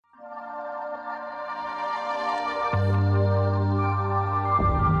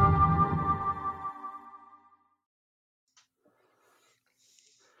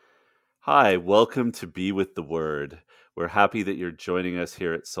Hi, welcome to Be with the Word. We're happy that you're joining us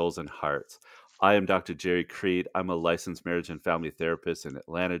here at Souls and Hearts. I am Dr. Jerry Creed. I'm a licensed marriage and family therapist in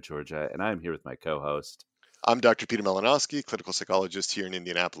Atlanta, Georgia, and I'm here with my co host. I'm Dr. Peter Malinowski, clinical psychologist here in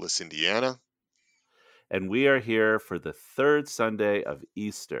Indianapolis, Indiana. And we are here for the third Sunday of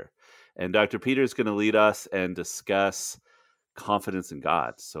Easter. And Dr. Peter is going to lead us and discuss confidence in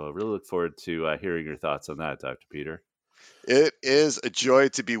God. So I really look forward to hearing your thoughts on that, Dr. Peter. It is a joy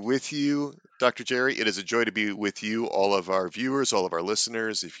to be with you, Dr. Jerry. It is a joy to be with you, all of our viewers, all of our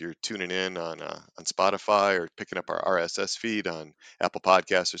listeners. If you're tuning in on Spotify or picking up our RSS feed on Apple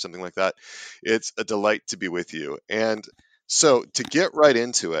Podcasts or something like that, it's a delight to be with you. And so, to get right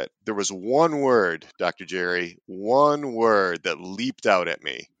into it, there was one word, Dr. Jerry, one word that leaped out at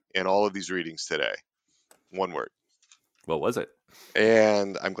me in all of these readings today. One word. What was it?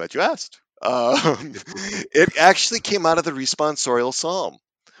 And I'm glad you asked. It actually came out of the responsorial psalm.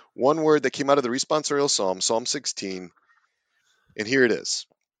 One word that came out of the responsorial psalm, Psalm 16, and here it is.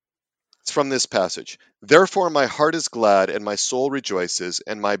 It's from this passage. Therefore, my heart is glad, and my soul rejoices,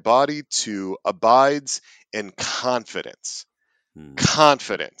 and my body too abides in confidence. Hmm.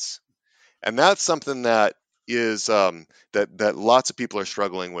 Confidence. And that's something that is that lots of people are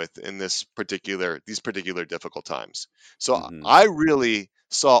struggling with in these particular difficult times. So Mm-hmm. I really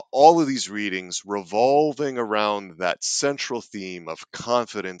saw all of these readings revolving around that central theme of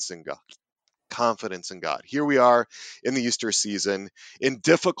confidence in God. Confidence in God. Here we are in the Easter season in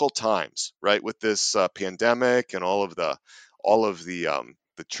difficult times, right? With this pandemic and all of the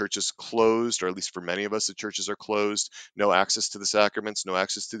churches closed, or at least for many of us, the churches are closed. No access to the sacraments, no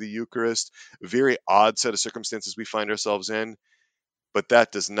access to the Eucharist. A very odd set of circumstances we find ourselves in, but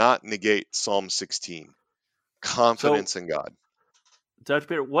that does not negate Psalm 16. So, Confidence in God. Dr.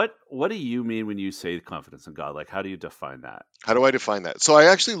 Peter, what do you mean when you say confidence in God? Like, how do you define that? How do I define that? So I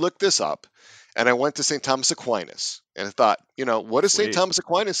actually looked this up and I went to St. Thomas Aquinas and I thought, what does St. Sweet. Thomas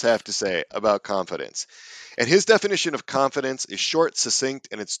Aquinas have to say about confidence? And his definition of confidence is short, succinct,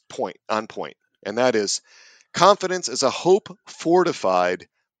 and it's on point. And that is confidence is a hope fortified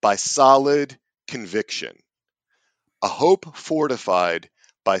by solid conviction. A hope fortified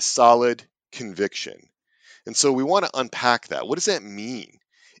by solid conviction. And so we want to unpack that. What does that mean?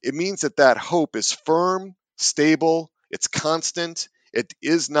 It means that hope is firm, stable, it's constant, it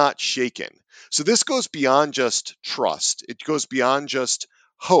is not shaken. So this goes beyond just trust. It goes beyond just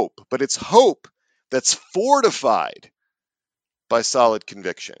hope, but it's hope that's fortified by solid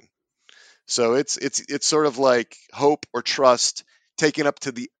conviction. So it's sort of like hope or trust taken up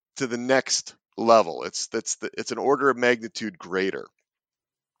to the next level. It's an order of magnitude greater.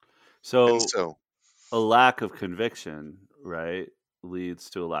 And So, so a lack of conviction, right,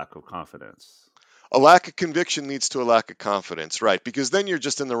 leads to a lack of confidence. a lack of conviction leads to a lack of confidence, right? Because then you're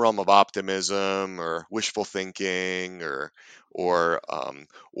just in the realm of optimism or wishful thinking, or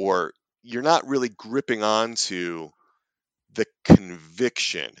you're not really gripping onto the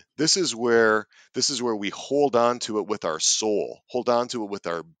conviction. This is where we hold on to it with our soul, hold on to it with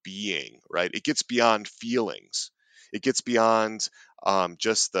our being, right? It gets beyond feelings. It gets beyond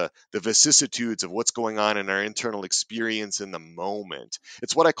just the vicissitudes of what's going on in our internal experience in the moment.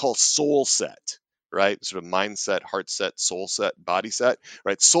 It's what I call soul set, right? Sort of mindset, heart set, soul set, body set,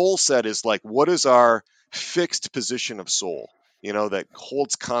 right? Soul set is like, what is our fixed position of soul? That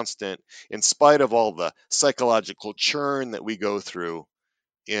holds constant in spite of all the psychological churn that we go through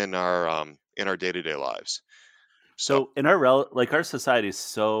in our day-to-day lives. So So, in like our society is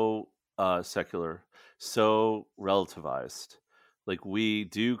so secular, so relativized. Like we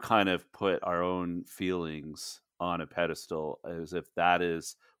do kind of put our own feelings on a pedestal as if that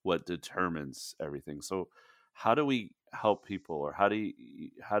is what determines everything. So, how do we help people, or how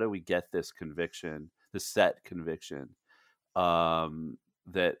do we get this conviction, this set conviction,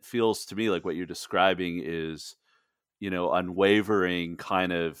 that feels to me like what you're describing is, unwavering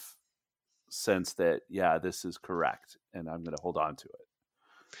kind of sense that, yeah, this is correct and I'm going to hold on to it.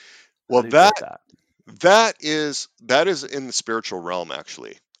 How well, do you that get that? that is in the spiritual realm,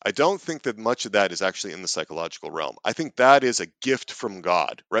 actually. I don't think that much of that is actually in the psychological realm. I think that is a gift from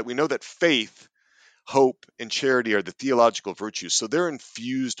God, right? We know that faith, hope, and charity are the theological virtues, so they're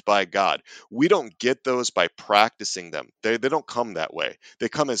infused by God. We don't get those by practicing them. They don't come that way. They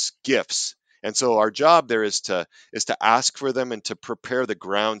come as gifts. And so our job there is to ask for them and to prepare the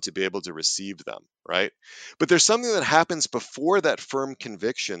ground to be able to receive them, right? But there's something that happens before that firm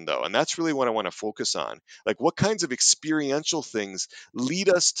conviction, though, and that's really what I want to focus on. Like, what kinds of experiential things lead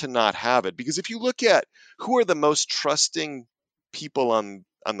us to not have it? Because if you look at who are the most trusting people on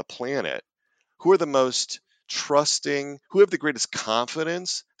the planet, who are the most trusting, who have the greatest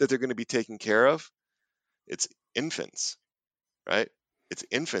confidence that they're going to be taken care of? It's infants, right? It's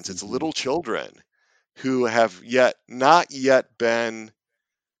infants, it's Hmm. little children who have not yet been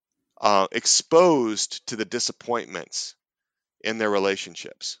exposed to the disappointments in their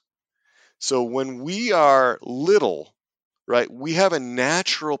relationships. So when we are little, right, we have a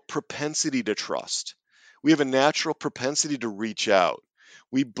natural propensity to trust. We have a natural propensity to reach out.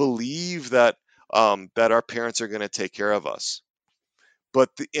 We believe that our parents are going to take care of us. But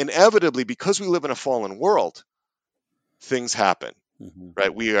inevitably, because we live in a fallen world, things happen, Hmm.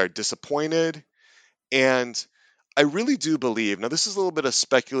 right? We are disappointed. And I really do believe, now this is a little bit of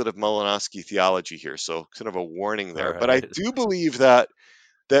speculative Malinowski theology here, so kind of a warning All there, but I right. do believe that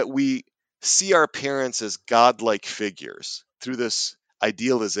we see our parents as godlike figures through this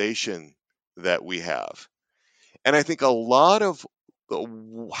idealization that we have. And I think a lot of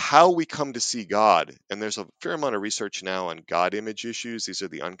how we come to see God, and there's a fair amount of research now on God image issues, these are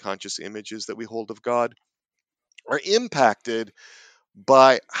the unconscious images that we hold of God, are impacted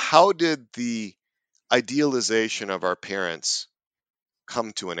by how did the idealization of our parents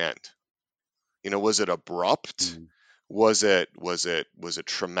come to an end? Was it abrupt? Mm. Was it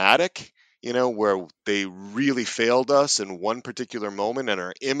traumatic? Where they really failed us in one particular moment and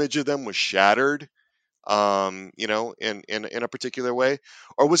our image of them was shattered, in a particular way?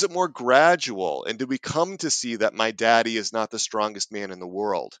 Or was it more gradual? And did we come to see that my daddy is not the strongest man in the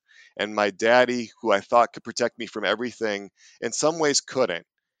world? And my daddy, who I thought could protect me from everything, in some ways couldn't,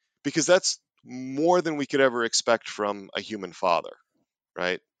 because that's more than we could ever expect from a human father,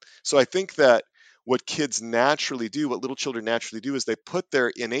 right? So I think that what kids naturally do, what little children naturally do, is they put their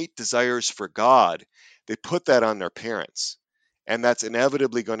innate desires for God, they put that on their parents, and that's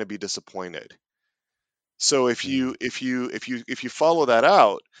inevitably going to be disappointed. So Mm. if you follow that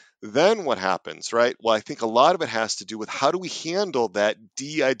out, then what happens, right? Well, I think a lot of it has to do with how do we handle that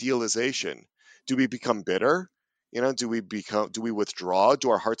de-idealization? Do we become bitter? Do we withdraw?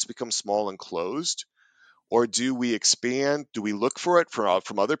 Do our hearts become small and closed? Or do we expand? Do we look for it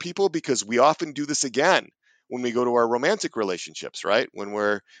from other people? Because we often do this again when we go to our romantic relationships, right? When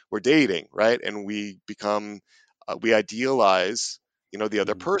we're dating, right? And we idealize, the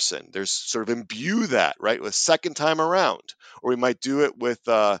other Hmm. person. There's sort of imbue that, right, with second time around. Or we might do it with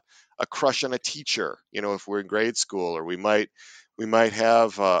a crush on a teacher, if we're in grade school, or we might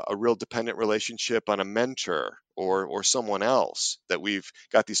have a real dependent relationship on a mentor or someone else that we've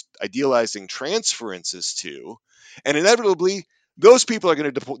got these idealizing transferences to, and inevitably those people are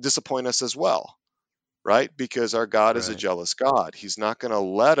going to disappoint us as well, right? Because our God is a Right. jealous God. He's not going to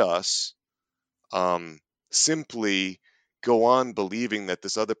let us um, simply go on believing that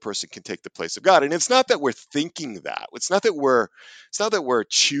this other person can take the place of God. And it's not that we're thinking that. It's not that we're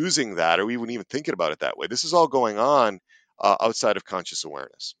choosing that, or even thinking about it that way. This is all going on outside of conscious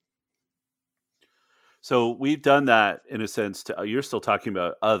awareness. So we've done that in a sense to you're still talking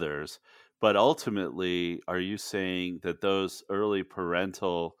about others, but ultimately, are you saying that those early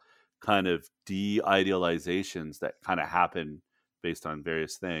parental kind of de-idealizations that kind of happen based on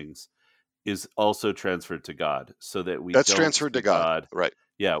various things is also transferred to God so that we That's don't transferred to see God, God? right?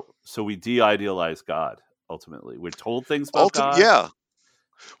 Yeah, so we de-idealize God ultimately. We're told things about Ultimate, God yeah.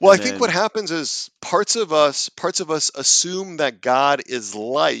 Well, I and think what then happens is parts of us assume that God is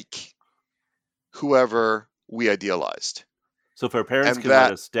like whoever we idealized, so if our parents and can let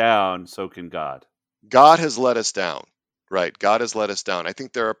that us down, so can God. God has let us down, right? God has let us down. I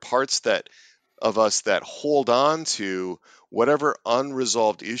think there are parts that of us that hold on to whatever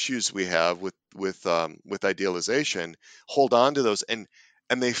unresolved issues we have with idealization, hold on to those, and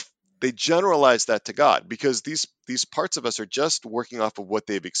they generalize that to God, because these parts of us are just working off of what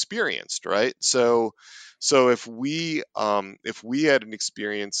they've experienced, right? So if we had an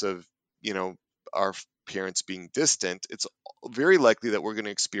experience of, you know our parents being distant, it's very likely that we're going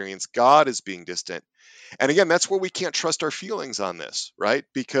to experience God as being distant. And again, that's where we can't trust our feelings on this, right?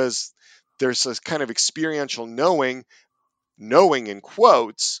 Because there's this kind of experiential knowing in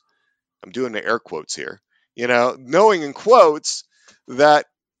quotes, I'm doing the air quotes here, knowing in quotes that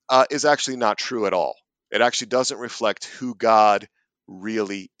is actually not true at all. It actually doesn't reflect who God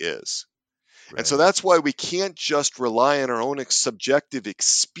really is. And so Right. that's why we can't just rely on our own subjective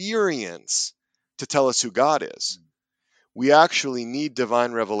experience to tell us who God is. We actually need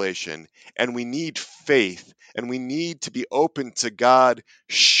divine revelation, and we need faith, and we need to be open to God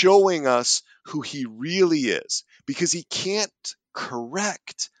showing us who he really is, because he can't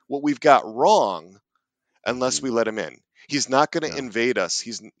correct what we've got wrong unless Hmm. we let him in. He's not going to Yeah. invade us.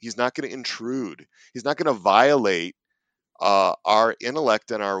 He's not going to intrude. He's not going to violate our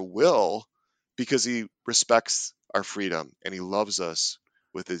intellect and our will because he respects our freedom and he loves us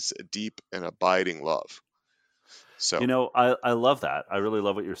with his deep and abiding love. So, I love that. I really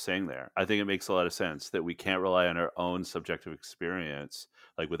love what you're saying there. I think it makes a lot of sense that we can't rely on our own subjective experience,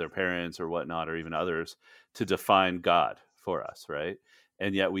 like with our parents or whatnot, or even others, to define God for us, right?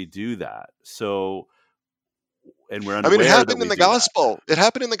 And yet we do that. So, and we're I mean, it unaware that happened in we the do that. gospel. It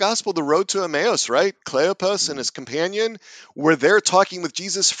happened in the gospel, the road to Emmaus, right? Cleopas and Mm-hmm. his companion were there talking with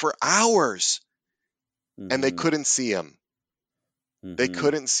Jesus for hours and they Mm-hmm. couldn't see him. They Mm-hmm.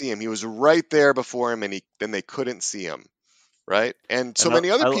 couldn't see him. He was right there before him, and then they couldn't see him, right? And so And many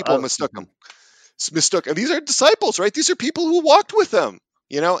other people mistook mhm. him. Mistook, and these are disciples, right? These are people who walked with him,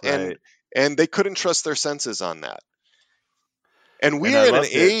 Right. and they couldn't trust their senses on that. And And I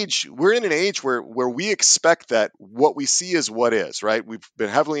loved it. we're in an age where we expect that what we see is what is, right? We've been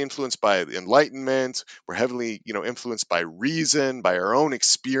heavily influenced by enlightenment. We're heavily, influenced by reason, by our own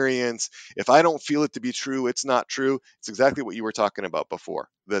experience. If I don't feel it to be true, it's not true. It's exactly what you were talking about before.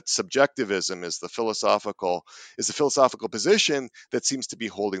 That subjectivism is the philosophical position that seems to be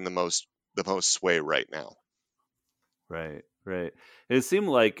holding the most sway right now. Right, right. It seemed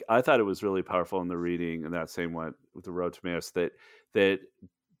like I thought it was really powerful in the reading in that same one with the road to Emmaus that that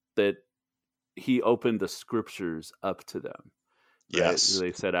he opened the scriptures up to them, right? Yes.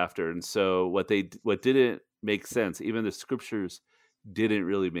 They said after, and so what didn't make sense, even the scriptures didn't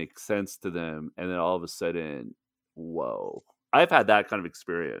really make sense to them, and then all of a sudden, whoa! I've had that kind of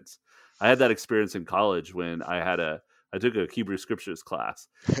experience. I had that experience in college when I took a Hebrew scriptures class,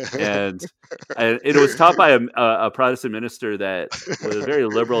 and it was taught by a Protestant minister that was a very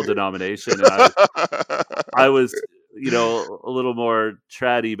liberal denomination, and I was, a little more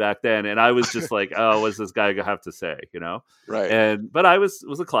tratty back then, and I was just like, "Oh, what's this guy gonna have to say?" Right. And but I was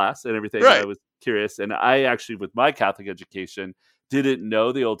a class and everything, and I Right. was curious, and I actually, with my Catholic education, didn't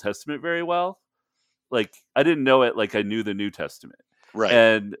know the Old Testament very well. Like I didn't know it like I knew the New Testament, Right.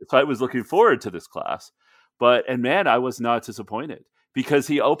 and so I was looking forward to this class. And man, I was not disappointed because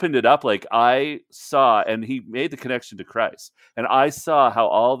he opened it up like I saw, and he made the connection to Christ, and I saw how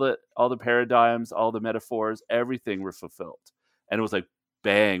all the paradigms, all the metaphors, everything were fulfilled, and it was like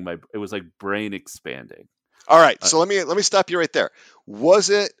bang, it was like brain expanding. All right, Uh, so let me stop you right there. Was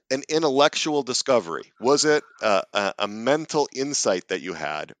it an intellectual discovery? Was it a mental insight that you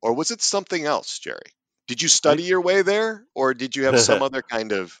had, or was it something else, Jerry? Did you I study your way there, or did you have some other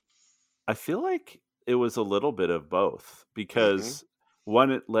kind of? I feel like it was a little bit of both Hmm. because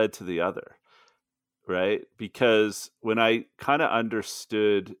one it led to the other, right? Because when I kind of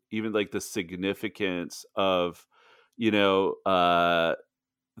understood even like the significance of, you know, uh,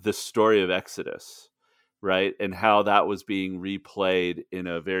 the story of Exodus, right? And how that was being replayed in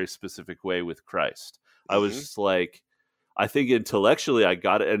a very specific way with Christ. I was Hmm. just like, I think intellectually I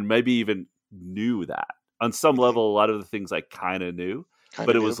got it and maybe even knew that. On some Hmm. level, a lot of the things I kind of knew, Kind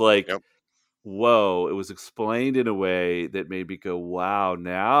but of it new. was like, Yep. whoa, it was explained in a way that made me go, wow,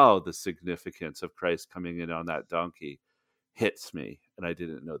 now the significance of Christ coming in on that donkey hits me. And I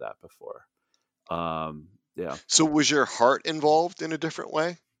didn't know that before. Yeah. So was your heart involved in a different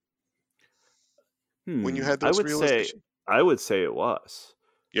way when you Hmm. had I those would say, realizations? I would say it was.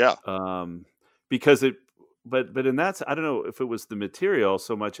 Yeah. um, because but in that, I don't know if it was the material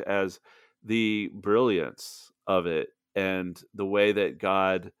so much as the brilliance of it and the way that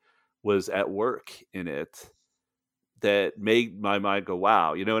God was at work in it that made my mind go,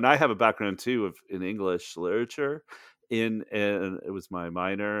 wow. And I have a background too of in English literature, and it was my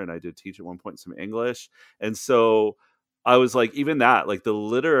minor, and I did teach at one point some English, and so I was like, even that, like the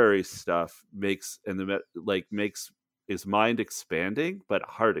literary stuff makes makes is mind expanding but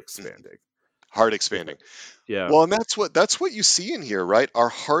heart Mhm. expanding. Heart If expanding. Yeah. Well, and that's what you see in here, right? Our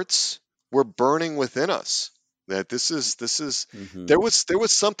hearts were burning within us. That this is Hmm. there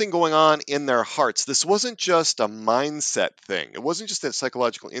was something going on in their hearts. This wasn't just a mindset thing. It wasn't just a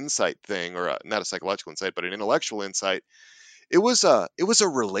psychological insight thing, or not a psychological insight, but an intellectual insight. It was a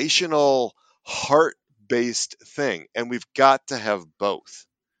relational, heart-based thing, and we've got to have both,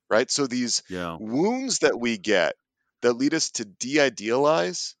 right? So these Yeah. wounds that we get that lead us to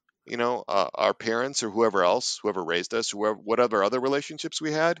de-idealize, our parents or whoever else, whoever raised us, whoever, whatever other relationships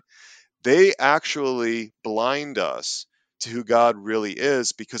we had, they actually blind us to who God really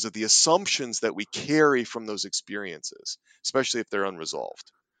is because of the assumptions that we carry from those experiences, especially if they're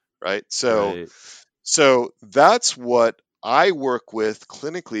unresolved, right? So Right. so that's what I work with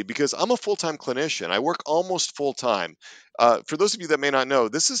clinically because I'm a full time clinician. I work almost full time. For those of you that may not know,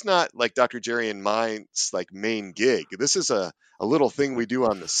 this is not like Dr. Jerry and mine's like main gig. This is a little thing we do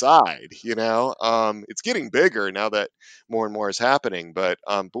on the side. It's getting bigger now that more and more is happening, but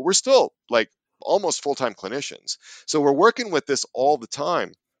we're still like almost full-time clinicians. So we're working with this all the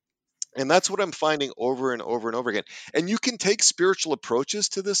time. And that's what I'm finding over and over and over again. And you can take spiritual approaches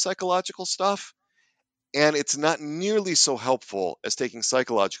to this psychological stuff, and it's not nearly so helpful as taking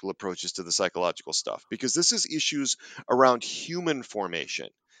psychological approaches to the psychological stuff, because this is issues around human formation.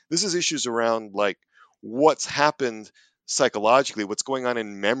 This is issues around like what's happened psychologically, what's going on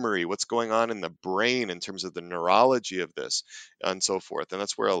in memory, what's going on in the brain in terms of the neurology of this, and so forth. And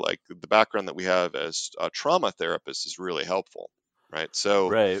that's where like the background that we have as trauma therapists is really helpful, right? So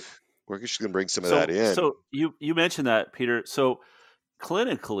Right. we're just going to bring some of that So in. so you mentioned that, Peter. So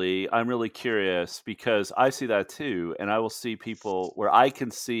clinically, I'm really curious because I see that too, and I will see people where I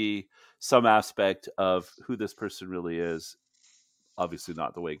can see some aspect of who this person really is. Obviously,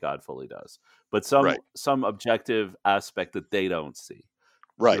 not the way God fully does, but Right, some objective aspect that they don't see.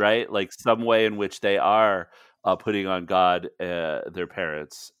 right. Right, like some way in which they are putting on God, their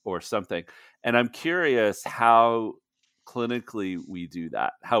parents, or something. And I'm curious how clinically we do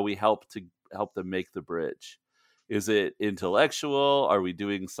that. How we help them make the bridge. Is it intellectual? Are we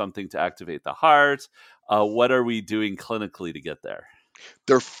doing something to activate the heart? What are we doing clinically to get there?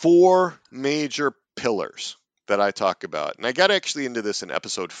 There are four major pillars that I talk about. And I got actually into this in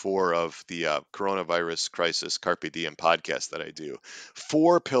episode 4 of the coronavirus crisis Carpe Diem podcast that I do.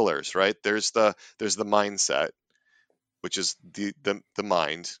 Four pillars, right? There's the mindset, which is the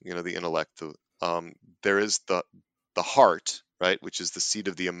mind, the intellect. There is the heart, right, which is the seat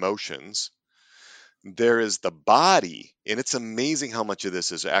of the emotions. There is the body, and it's amazing how much of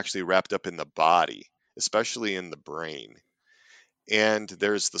this is actually wrapped up in the body, especially in the brain. And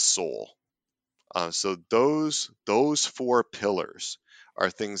there's the soul. So those four pillars are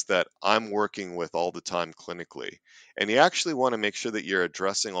things that I'm working with all the time clinically, and you actually want to make sure that you're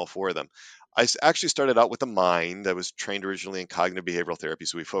addressing all four of them. Actually started out with the mind. I was trained originally in cognitive behavioral therapy,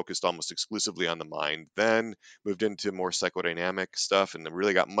 so we focused almost exclusively on the mind. Then moved into more psychodynamic stuff, and then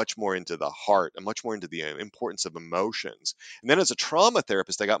really got much more into the heart and much more into the importance of emotions. And then as a trauma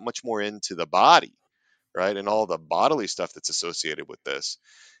therapist, I got much more into the body, right, and all the bodily stuff that's associated with this.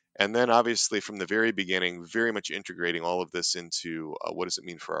 And then obviously from the very beginning, very much integrating all of this into what does it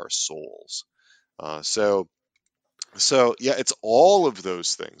mean for our souls. So yeah, it's all of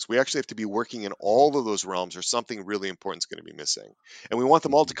those things. We actually have to be working in all of those realms, or something really important is going to be missing. And we want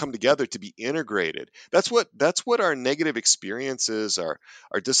them all to Mhm. come together to be integrated. That's what our negative experiences, our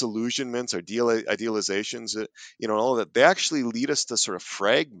disillusionments, our idealizations, all of that. They actually lead us to sort of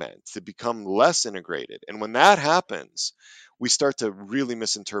fragment, to become less integrated. And when that happens, we start to really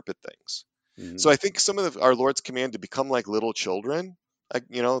misinterpret things. So Mhm. I think some of our Lord's command to become like little children, like,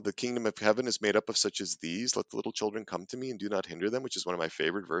 the kingdom of heaven is made up of such as these. Let the little children come to me and do not hinder them, which is one of my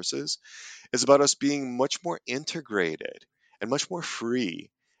favorite verses, is about us being much more integrated and much more free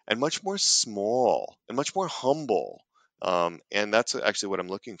and much more small and much more humble. And that's actually what I'm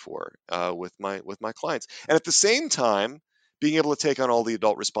looking for with my clients. And at the same time, being able to take on all the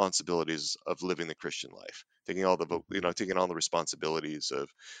adult responsibilities of living the Christian life, Mhm. taking on the responsibilities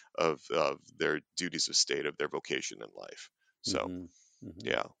of their duties of state, of their vocation in life. So Mhm. Mhm.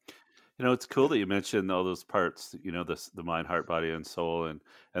 yeah, It's cool yeah, that you mentioned all those parts, the mind, heart, body, and soul, and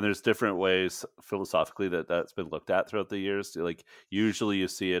there's different ways philosophically that's been looked at throughout the years. Like usually you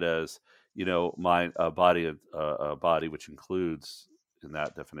see it as, mind, body, which includes in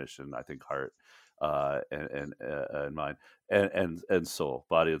that definition, I think heart, and mind, and soul,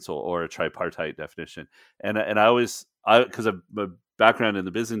 body and soul, or a tripartite definition. And I always, because of my background in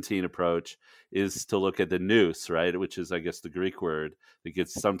the Byzantine approach is to look at the nous, right, which is I guess the Greek word that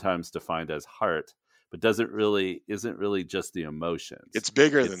gets sometimes defined as heart, but isn't really just the emotions. it's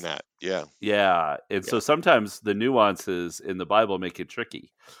bigger than It's that. Yeah, yeah, and yeah, so sometimes the nuances in the Bible make it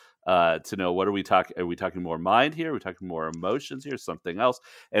tricky to know what are we talking. Are we talking more mind here? Are we talking more emotions here? Something else?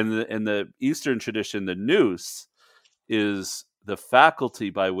 And in the Eastern tradition, the nous is the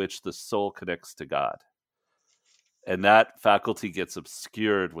faculty by which the soul connects to God, and that faculty gets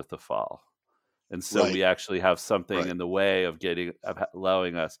obscured with the fall. And so right, we actually have something right, in the way of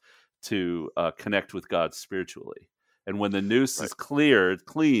allowing us to connect with God spiritually. And when the noose right. is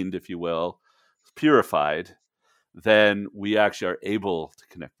cleaned, if you will, purified, then we actually are able to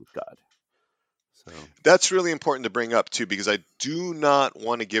connect with God. So, That's really important to bring up too, because I do not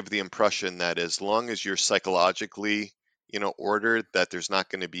want to give the impression that as long as you're psychologically, ordered, that there's not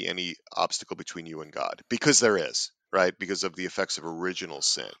going to be any obstacle between you and God, because there is, right? Because of the effects of original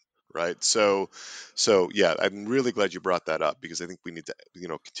sin, right? So yeah, I'm really glad you brought that up, because I think we need to,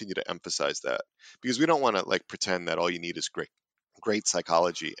 continue to emphasize that, because we don't want to like pretend that all you need is great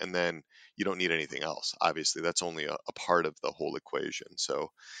psychology, and then you don't need anything else. Obviously, that's only a part of the whole equation.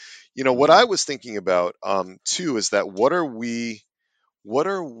 So, what Hmm. I was thinking about too is that what are we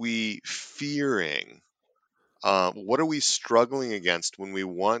fearing? What are we struggling against when we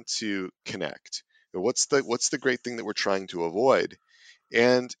want to connect? What's the great thing that we're trying to avoid?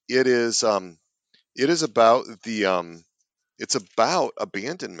 And it is about it's about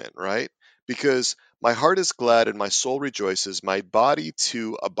abandonment, right? Because my heart is glad and my soul rejoices, my body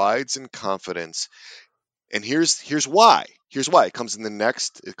too abides in confidence. And here's why. Here's why. It comes in the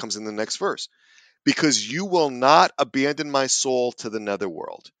next verse. Because you will not abandon my soul to the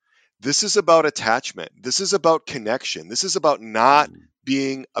netherworld. This is about attachment. This is about connection. This is about not Hmm.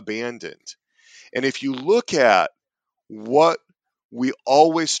 being abandoned. And if you look at what we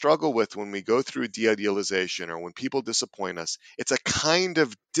always struggle with when we go through de-idealization or when people disappoint us, it's a kind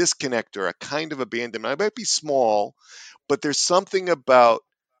of disconnect or a kind of abandonment. It might be small, but there's something about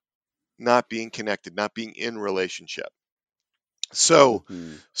not being connected, not being in relationship. So,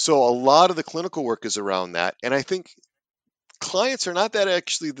 Hmm. so a lot of the clinical work is around that, and I think clients are not that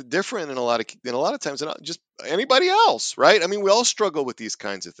actually different in a lot of times than just anybody else, right? I mean, we all struggle with these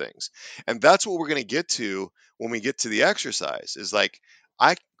kinds of things, and that's what we're going to get to when we get to the exercise. Is like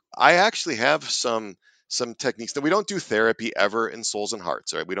I I actually have some techniques that we don't do therapy ever in Souls and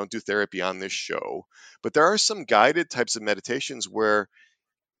Hearts, right? We don't do therapy on this show, but there are some guided types of meditations where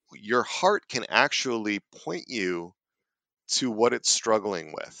your heart can actually point you to what it's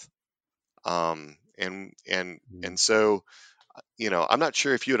struggling with. And so I'm not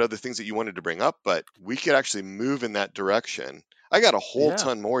sure if you had other things that you wanted to bring up, but we could actually move in that direction. I got a whole Yeah.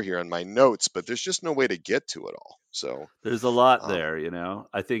 ton more here on my notes, but there's just no way to get to it all. So, There's a lot um, there,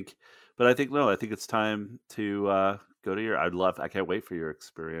 I think, but I think no, I think it's time to go to your. I can't wait for your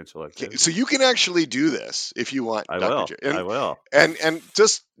experiential so activities. you can actually do this if you want, I Dr. will. J. I will. And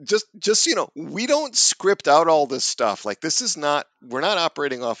just we don't script out all this stuff. Like this is not we're not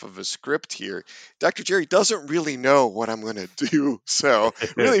operating off of a script here. Dr. Jerry doesn't really know what I'm going to do, so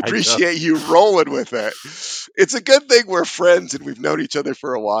really I don't. appreciate you rolling with it. It's a good thing we're friends and we've known each other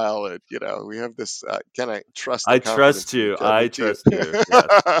for a while, and we have this kind of trust I and trust confidence in you. each other I too. trust you.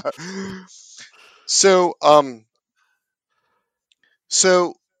 Yes. so um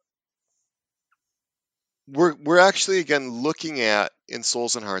so we're actually again looking at in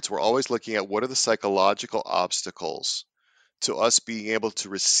Souls and Hearts, we're always looking at what are the psychological obstacles to us being able to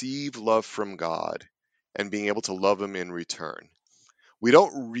receive love from God and being able to love him in return. We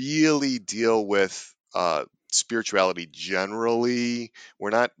don't really deal with spirituality generally.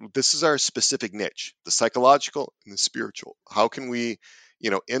 We're not, this is our specific niche, the psychological and the spiritual. How can we,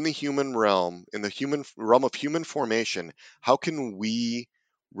 in the human realm, in the human realm of human formation, how can we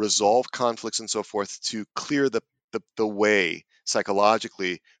resolve conflicts and so forth to clear the way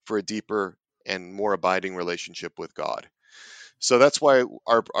psychologically for a deeper and more abiding relationship with God? So that's why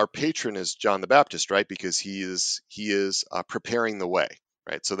our patron is John the Baptist, right? Because he is preparing the way,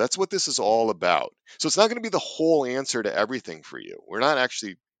 right? So that's what this is all about. So it's not going to be the whole answer to everything for you. We're not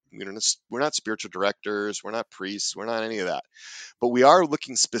actually we're not spiritual directors, we're not priests, we're not any of that. But we are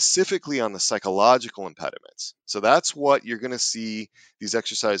looking specifically on the psychological impediments. So that's what you're going to see these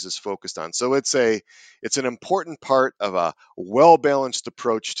exercises focused on. So it's an important part of a well-balanced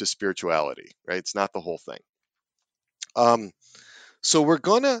approach to spirituality, right? It's not the whole thing. Um, so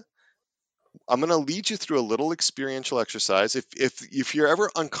I'm gonna lead you through a little experiential exercise. If you're ever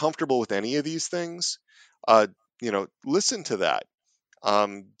uncomfortable with any of these things, uh, listen to that.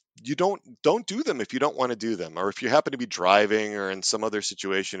 You don't do them if you don't want to do them, or if you happen to be driving or in some other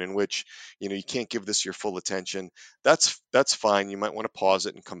situation in which you can't give this your full attention. That's fine. You might want to pause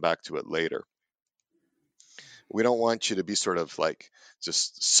it and come back to it later. We don't want you to be sort of like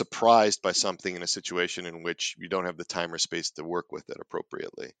just surprised by something in a situation in which you don't have the time or space to work with it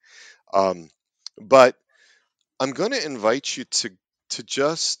appropriately. Um, but I'm going to invite you to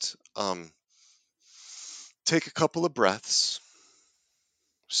just take a couple of breaths,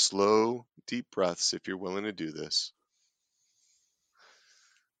 slow, deep breaths if you're willing to do this.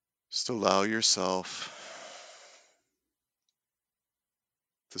 Just allow yourself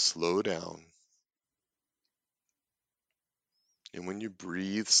to slow down. And when you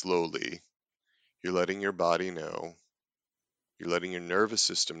breathe slowly, you're letting your body know, you're letting your nervous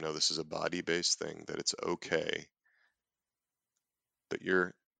system know this is a body based thing, that it's okay, that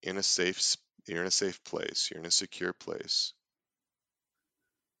you're in a safe place, you're in a secure place.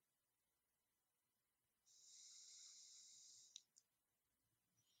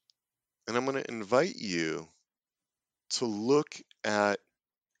 And I'm going to invite you to look at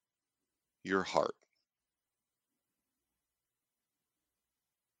your heart.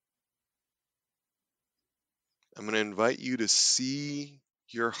 I'm going to invite you to see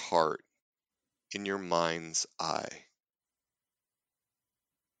your heart in your mind's eye.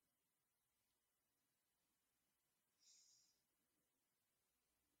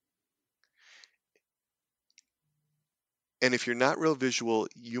 And if you're not real visual,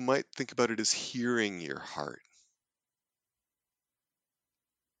 you might think about it as hearing your heart.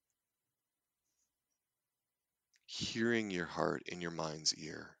 Hearing your heart in your mind's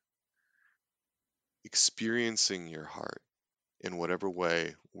ear. Experiencing your heart in whatever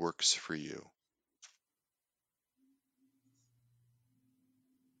way works for you.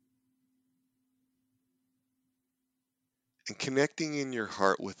 And connecting in your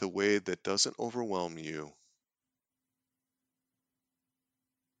heart with a way that doesn't overwhelm you,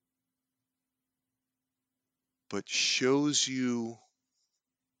 but shows you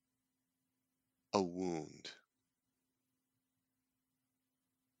a wound,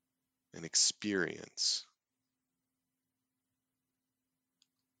 an experience,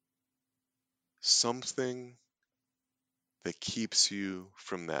 something that keeps you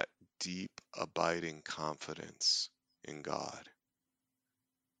from that deep, abiding confidence in God.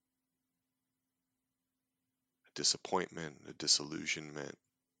 A disappointment, a disillusionment.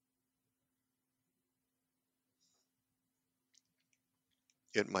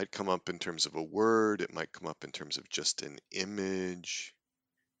 It might come up in terms of a word, it might come up in terms of just an image.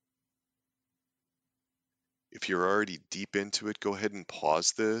 If you're already deep into it, go ahead and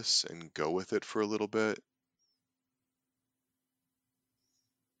pause this and go with it for a little bit.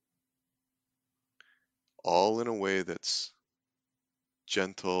 All in a way that's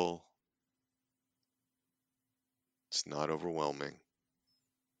gentle, it's not overwhelming.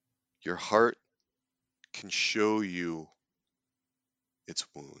 Your heart can show you its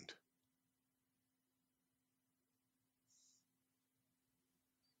wound.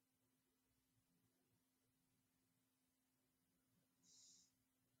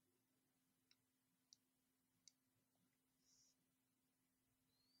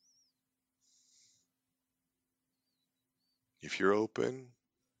 If you're open,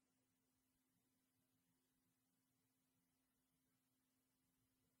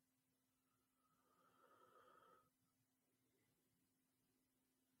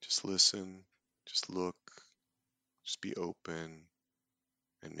 just listen, just look, just be open.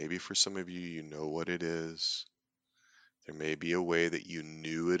 And maybe for some of you, you know what it is. There may be a way that you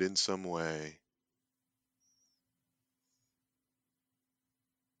knew it in some way.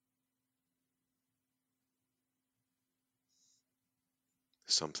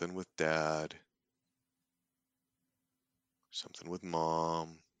 Something with dad, something with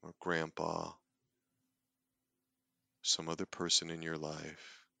mom or grandpa, some other person in your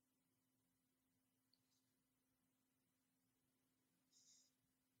life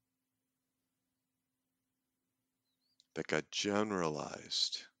that got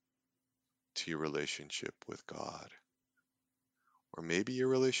generalized to your relationship with God. Or maybe your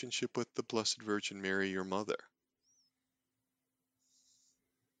relationship with the Blessed Virgin Mary, your mother.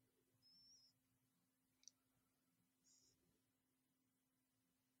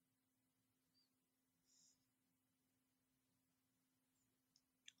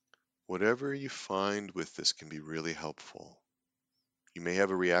 Whatever you find with this can be really helpful. You may have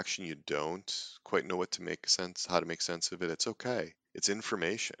a reaction you don't quite know what to make sense, how to make sense of it. It's okay. It's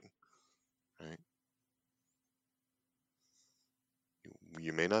information, right?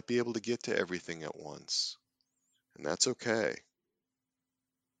 You may not be able to get to everything at once, and that's okay.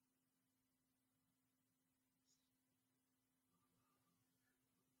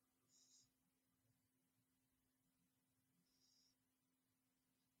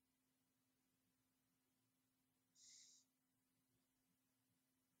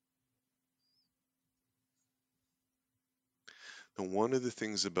 And one of the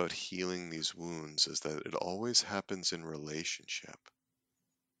things about healing these wounds is that it always happens in relationship.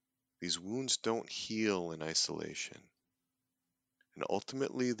 These wounds don't heal in isolation. And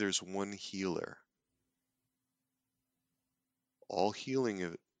ultimately, there's one healer. All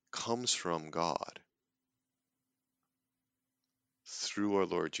healing comes from God through our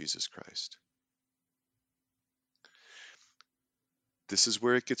Lord Jesus Christ. This is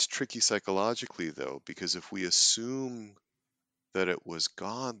where it gets tricky psychologically, though, because if we assume that it was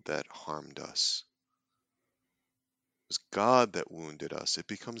God that harmed us, it was God that wounded us, it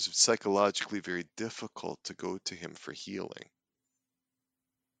becomes psychologically very difficult to go to Him for healing.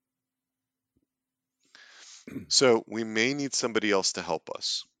 So we may need somebody else to help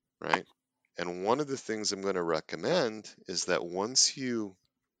us, right? And one of the things I'm going to recommend is that once you've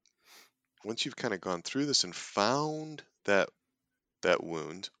kind of gone through this and found that that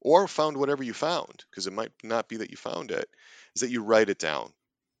wound, or found whatever you found, because it might not be that you found it, is that you write it down,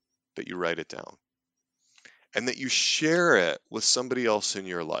 that you write it down, and that you share it with somebody else in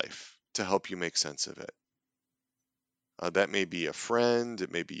your life to help you make sense of it. That may be a friend,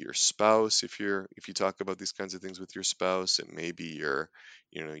 it may be your spouse if you talk about these kinds of things with your spouse, it may be your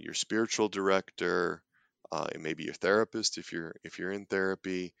spiritual director, it may be your therapist if you're in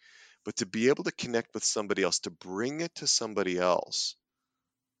therapy, but to be able to connect with somebody else, to bring it to somebody else,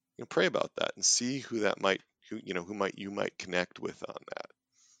 pray about that and see who that might who might you might connect with on that.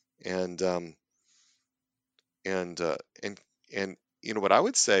 And and uh, and and what I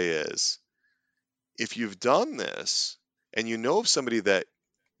would say is, if you've done this and you know of somebody that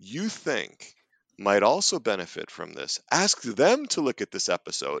you think might also benefit from this, ask them to look at this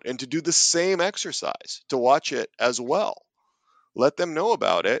episode and to do the same exercise, to watch it as well. Let them know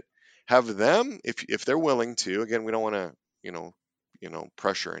about it. Have them, if they're willing to, again, we don't want to,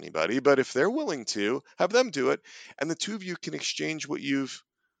 pressure anybody, but if they're willing to, have them do it, and the two of you can exchange what you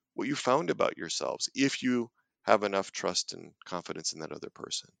found about yourselves, if you have enough trust and confidence in that other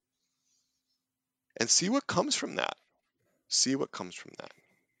person, and see what comes from that. See what comes from that.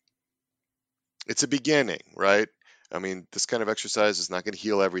 It's a beginning, right? I mean, this kind of exercise is not going to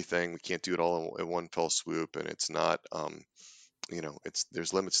heal everything. We can't do it all in one fell swoop, and it's not,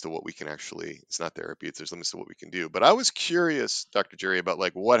 there's limits to what we can actually. It's not therapy. There's limits to what we can do. But I was curious, Dr. Jerry, about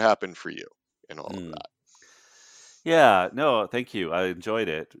like what happened for you and all of Mm. that. Yeah, no, thank you. I enjoyed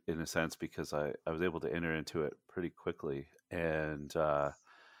it in a sense because I was able to enter into it pretty quickly. And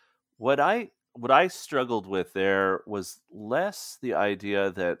what I struggled with there was less the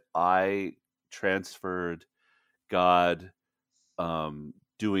idea that I transferred God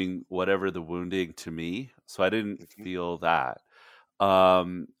doing whatever the wounding to me. So I didn't Hmm. feel that.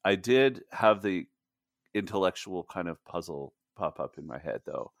 I did have the intellectual kind of puzzle pop up in my head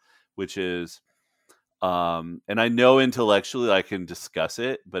though, which is and I know intellectually I can discuss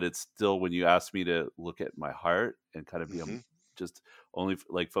it, but it's still when you ask me to look at my heart and kind of be Hmm. just only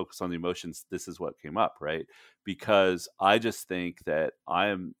like focus on the emotions, this is what came up, right? Because I just think that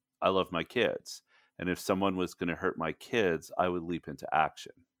I love my kids. And if someone was going to hurt my kids, I would leap into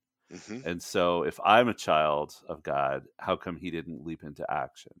action. Hmm. And so if I'm a child of God, how come he didn't leap into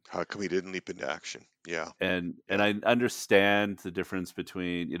action? How come he didn't leap into action? Yeah. And Yeah. I understand the difference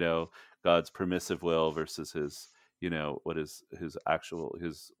between God's permissive will versus his what is his will,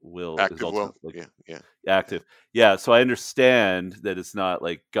 his Active will. ultimate like Yeah. Yeah. Yeah. active. Yeah, so I understand that it's not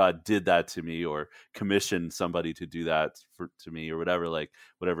like God did that to me or commissioned somebody to do that to me or whatever, like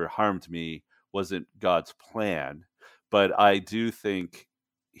whatever harmed me wasn't God's plan. But I do think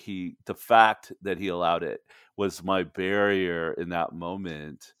the fact that he allowed it was my barrier in that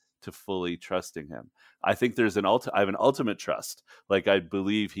moment to fully trusting him. I think I have an ultimate trust. Like I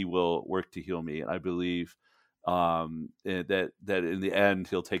believe he will work to heal me, and I believe that in the end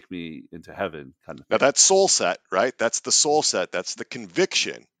he'll take me into heaven, kind of Now thing. that's soul set, right? That's the soul set. That's the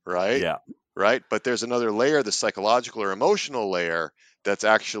conviction, right? Yeah, Right. But there's another layer, the psychological or emotional layer, that's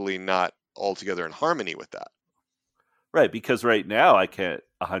actually not altogether in harmony with that. right. Because right now I can't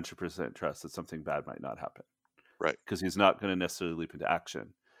 100% trust that something bad might not happen Right. because he's not going to necessarily leap into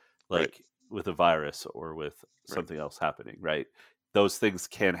action, Right. like with a virus or with Right. something else happening. Right. Those things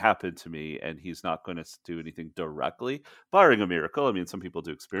can happen to me, and he's not going to do anything directly, barring a miracle. I mean, some people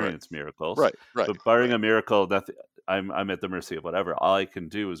do Right. experience miracles, Right. Right. but barring Right. a miracle, nothing. I'm at the mercy of whatever. All I can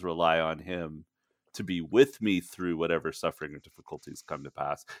do is rely on him to be with me through whatever suffering or difficulties come to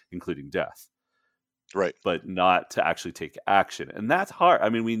pass, including death, Right. but not to actually take action. And that's hard. I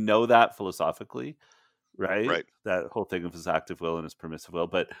mean, we know that philosophically, right? Right. That whole thing of his active will and his permissive will,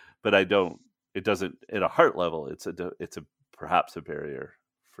 but I don't. It doesn't at a heart level. It's a perhaps a barrier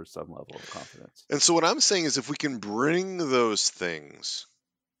for some level of confidence. And so what I'm saying is, if we can bring those things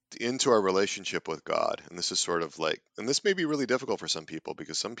into our relationship with God, and this is sort of like, and this may be really difficult for some people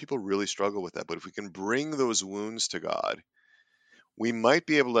because some people really struggle with that, but if we can bring those wounds to God, we might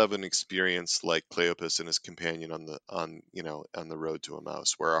be able to have an experience like Cleopas and his companion on the road to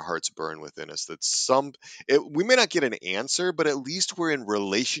Emmaus, where our hearts burn within us. We may not get an answer, but at least we're in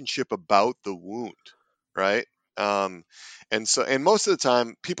relationship about the wound, right? Um, and most of the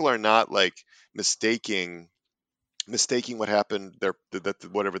time, people are not like mistaking what happened that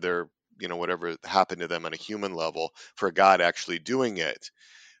whatever their whatever happened to them on a human level for God actually doing it,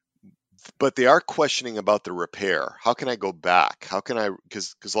 but they are questioning about the repair. How can I go back? How can I,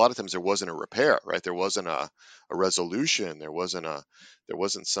 because a lot of times there wasn't a repair, right? There wasn't a resolution. There wasn't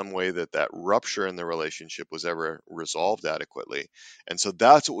some way that rupture in the relationship was ever resolved adequately. And so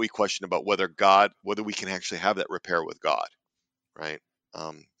that's what we question about, whether we can actually have that repair with God. right?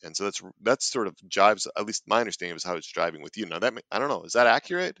 And so that's sort of jives, at least my understanding of how it's driving with you. Now I don't know, is that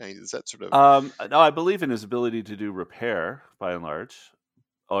accurate? Is that sort of No, I believe in his ability to do repair by and large,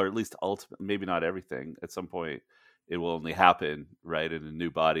 or at least ultimate. Maybe not everything. At some point, it will only happen right in a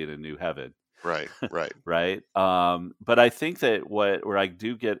new body in a new heaven, right, right, right? But I think that where I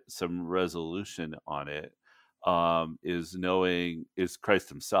do get some resolution on it is knowing is Christ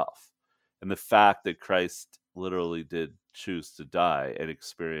Himself, and the fact that Christ literally did choose to die and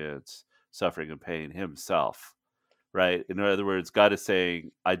experience suffering and pain Himself, right? In other words, God is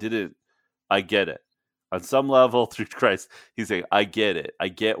saying, I get it. On some level, through Christ, He's saying, I get it. I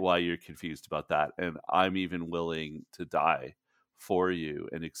get why you're confused about that. And I'm even willing to die for you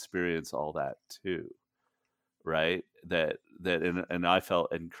and experience all that too. Right. And I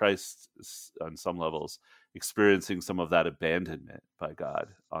felt, and Christ, on some levels, experiencing some of that abandonment by God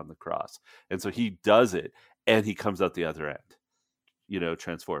on the cross. And so He does it and He comes out the other end,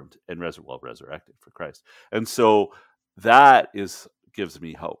 transformed and resurrected for Christ. And so that gives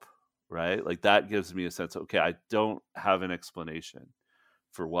me hope, right? Like that gives me a sense of, okay, I don't have an explanation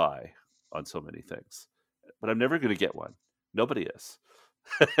for why on so many things, but I'm never going to get one. Nobody is.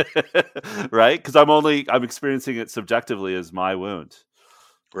 Right? Because I'm experiencing it subjectively as my wound,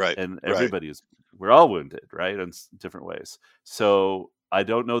 right, and right. we're all wounded, right? In different ways. So I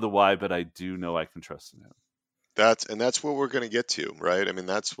don't know the why, but I do know I can trust in Him. That's where we're going to get to, right? I mean,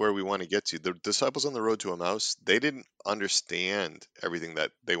 that's where we want to get to. The disciples on the road to Emmaus, they didn't understand everything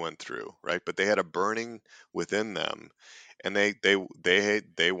that they went through, right? But they had a burning within them, and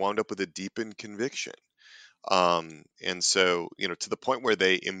they wound up with a deepened conviction. And so, to the point where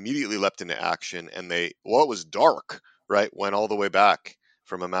they immediately leapt into action, and it was dark, right? Went all the way back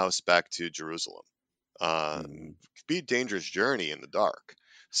from Emmaus back to Jerusalem. Mhm. Could be a dangerous journey in the dark.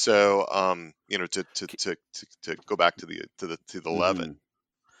 So, to go back to the leaven. Mhm.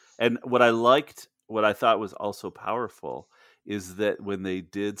 And what I thought was also powerful is that when they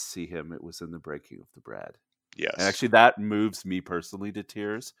did see Him, it was in the breaking of the bread. And Yes. actually, that moves me personally to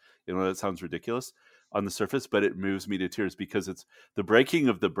tears. That sounds ridiculous on the surface, but it moves me to tears because it's the breaking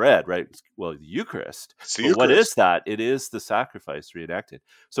of the bread, right? Well, the Eucharist. It's the But what is Eucharist. that? It is the sacrifice reenacted.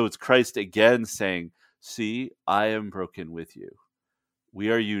 So it's Christ again saying, see, I am broken with you. We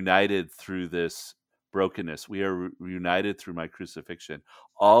are united through this brokenness. We are united through my crucifixion.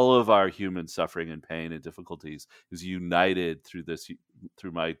 All of our human suffering and pain and difficulties is united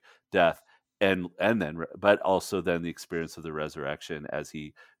through my death, and then, but also then the experience of the resurrection as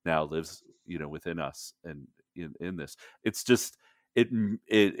He now lives, within us and in this. It's just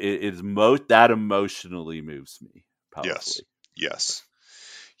that emotionally moves me Yes. powerfully. Yes.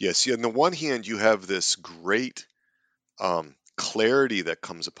 Yes. Yeah, on the one hand, you have this great clarity that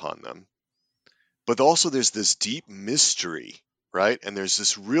comes upon them, but also there's this deep mystery, right? And there's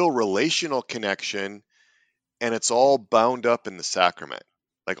this real relational connection, and it's all bound up in the sacrament.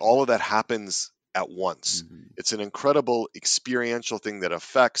 Like all of that happens at once. Hmm. It's an incredible experiential thing that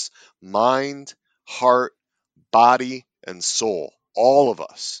affects mind, heart, body, and soul. All of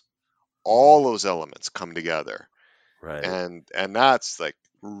us, all those elements come together, Right. and that's like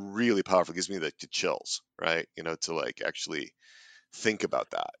really powerful. It gives me the chills, right? To like actually think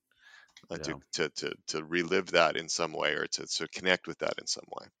about that, Yeah. to relive that in some way, or to connect with that in some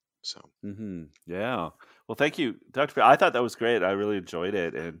way. So Yeah. Well, thank you, Dr. I thought that was great. I really enjoyed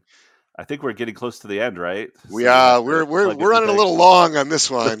it, and I think we're getting close to the end, right? we So we have we're to we're plug a we're few running a things. little long on this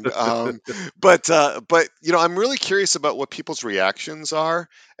one, but I'm really curious about what people's reactions are,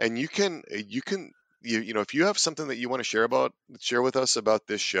 and if you have something that you want to share with us about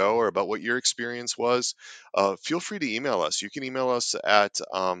this show or about what your experience was, feel free to email us. You can email us at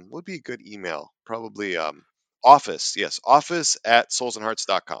what would be a good email? Probably office at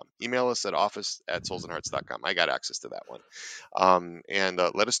soulsandhearts.com. Email us at office at soulsandhearts.com. I got access to that one. And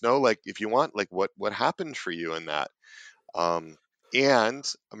let us know, like, if you want, like, what happened for you in that. um, and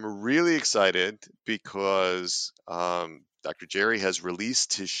I'm really excited because Dr. Jerry has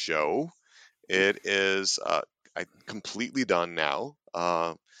released his show. It is completely done now.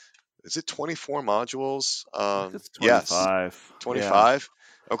 Is it 24 modules? I think it's Yes. 25. Yeah. 25.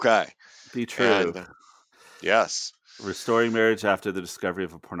 Okay. Be true. And yes. Restoring marriage after the discovery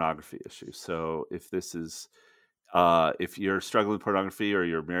of a pornography issue. So if you're struggling with pornography or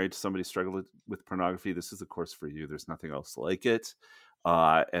you're married to somebody struggling with pornography, this is the course for you. There's nothing else like it.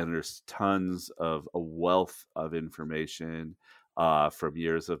 And there's tons of a wealth of information from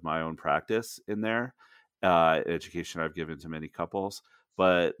years of my own practice in there, education I've given to many couples.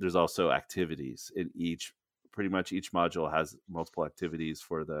 But there's also activities in pretty much each module has multiple activities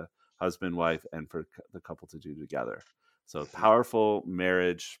for the husband, wife, and for the couple to do together. So Mhm. powerful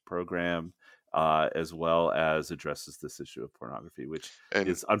marriage program, as well as addresses this issue of pornography, which And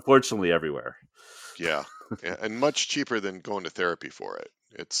is unfortunately everywhere. yeah, yeah, and much cheaper than going to therapy for it.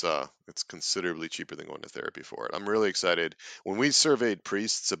 It's considerably cheaper than going to therapy for it. I'm really excited. When we surveyed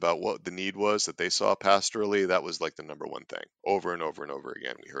priests about what the need was that they saw pastorally, that was like the number one thing. Over and over and over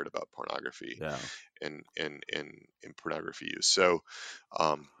again, we heard about pornography Yeah. and pornography use. So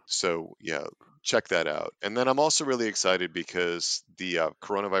yeah, check that out. And then I'm also really excited because the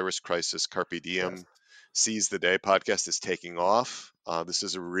coronavirus crisis Carpe Yes. Diem Seize the Day podcast is taking off. This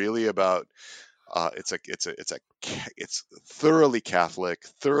is really about it's thoroughly Catholic,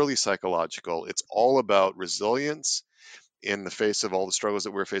 thoroughly psychological. It's all about resilience in the face of all the struggles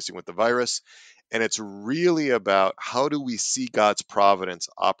that we're facing with the virus. And it's really about how do we see God's providence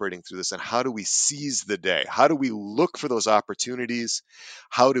operating through this and how do we seize the day? How do we look for those opportunities?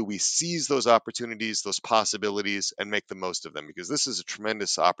 How do we seize those opportunities, those possibilities, and make the most of them? Because this is a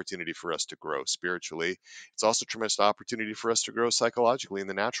tremendous opportunity for us to grow spiritually. It's also a tremendous opportunity for us to grow psychologically in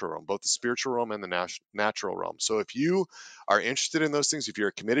the natural realm, both the spiritual realm and the natural realm. So if you are interested in those things, if you're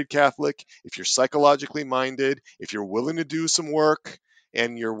a committed Catholic, if you're psychologically minded, if you're willing to do some work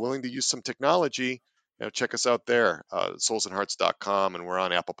and you're willing to use some technology, check us out there, soulsandhearts.com, and we're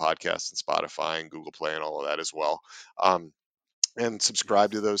on Apple Podcasts and Spotify and Google Play and all of that as well. And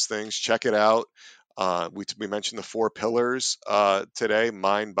subscribe to Yes. those things. Check it out. We mentioned the 4 pillars today: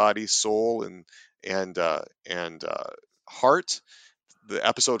 mind, body, soul, and heart. The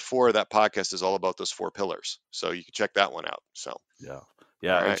episode 4 of that podcast is all about those 4 pillars, so you can check that one out. So, Yeah. all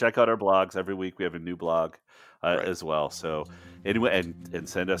Yeah. And right, check out our blogs. Every week we have a new blog right. as well. So anyway, and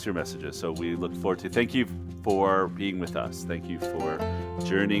send us your messages. So we look forward to, thank you for being with us. Thank you for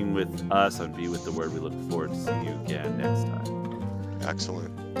journeying with us and be with the word. We look forward to seeing you again next time.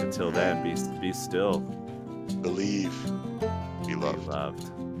 Excellent. Until All right. then, be still, Believe, be be loved.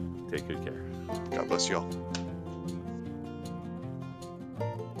 loved. Take good care. God bless you all.